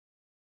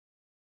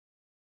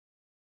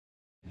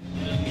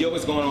Yo,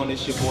 what's going on?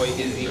 It's your boy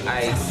Izzy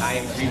Ike,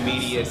 IM3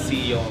 Media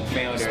CEO and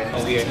founder,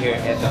 and we are here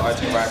at the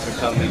Artistry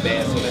Company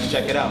Band, so let's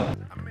check it out.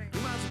 You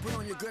might as well put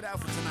on your good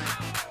outfit tonight.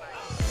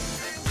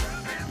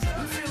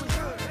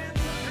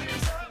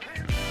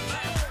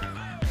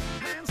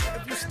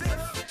 If you stiff,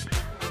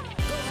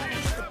 go home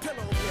and put the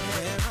pillow over your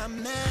head. Where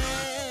I'm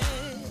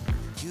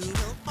at, you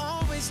will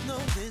always know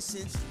this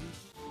is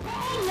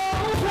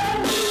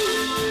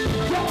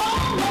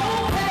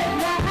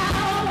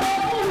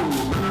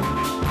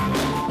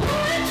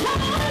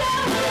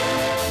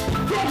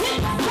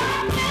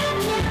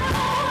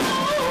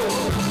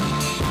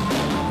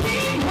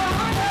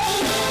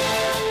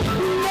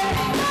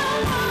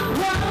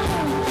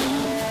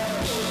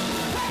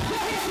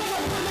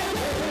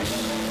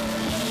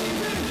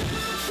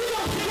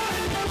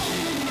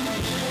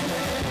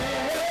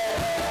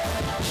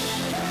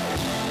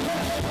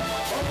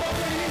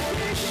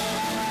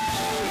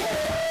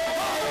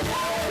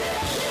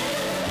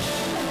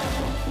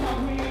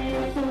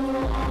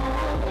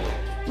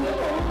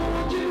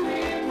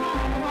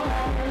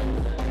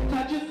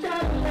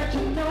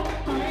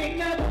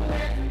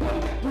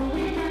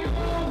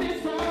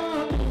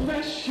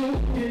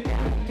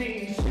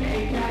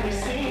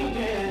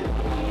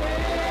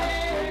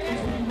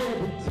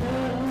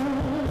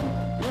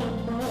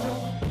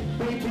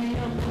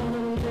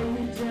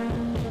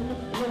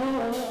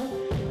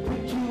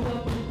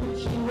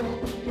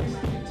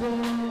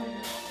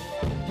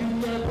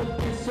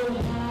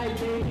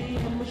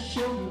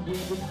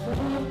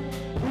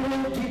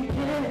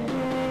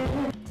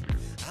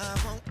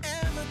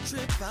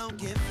I'll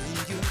give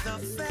you the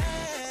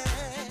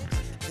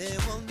facts. There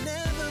will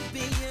never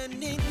be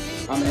any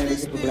need. I'm an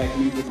advocate for Black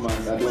Music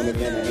Month. I do an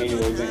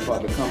annual event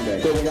called The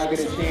Comeback. So when y'all get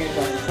a chance,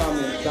 y'all can come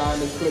and sign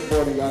this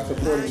clipboard and y'all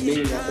supporting me,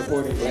 y'all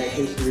supporting Black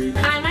history.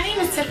 Hi, my name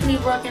is Tiffany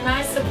Brooke and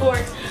I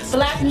support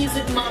Black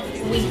Music Month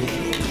Week.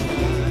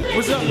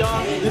 What's up,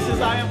 y'all? This is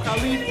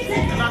IM3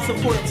 and I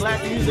support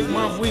Black Music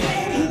Month Week.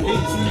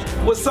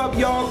 What's up,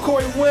 y'all?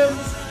 Corey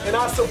Wims, and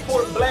I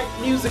support Black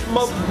Music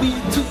Month Week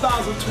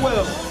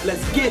 2012.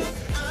 Let's get it.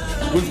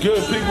 What's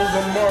good, people?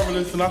 I'm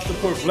Marvelous, and I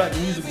support Black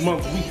Music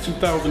Month Week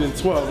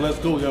 2012. Let's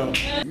go, y'all.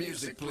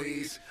 Music,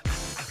 please.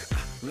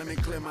 Let me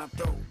clear my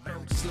throat.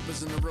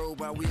 Slippers in the road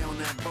while we on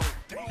that boat.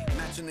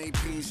 Matching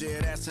APs,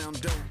 yeah, that sound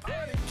dope.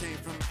 Came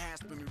from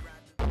Aspen, we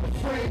ride.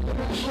 Afraid of the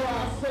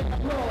try, say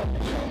Lord,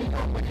 show me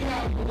up my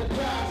God with the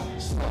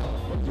guys. Stop,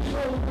 but you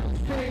know what to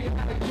say, you're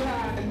not a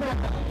guy, and now,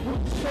 what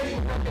to say, I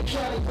can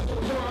try to put the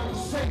rhyme,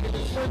 say it,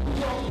 it's what we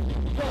all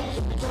got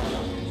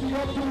sometimes. See,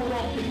 I'll do it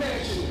off the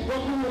passion,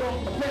 I'll do it off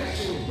the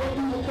passion, I'll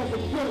do it because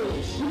it's good,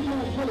 we do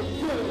it for the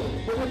good,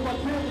 but if I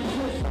feel the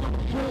twist, I'm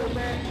good,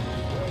 man.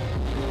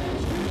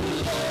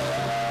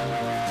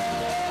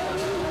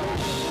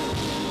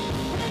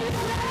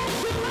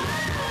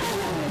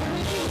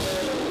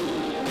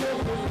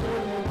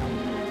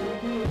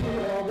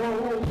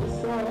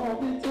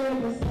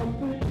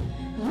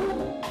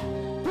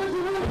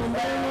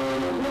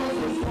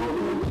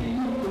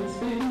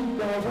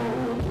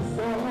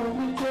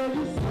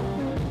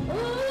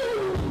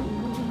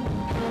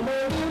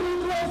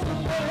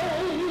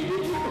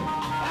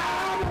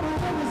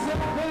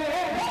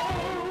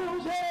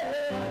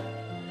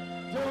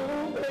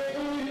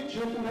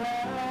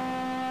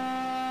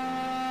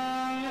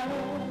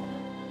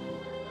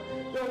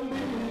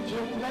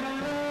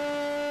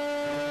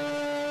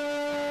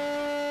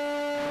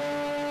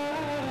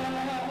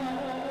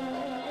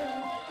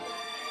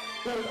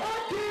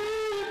 I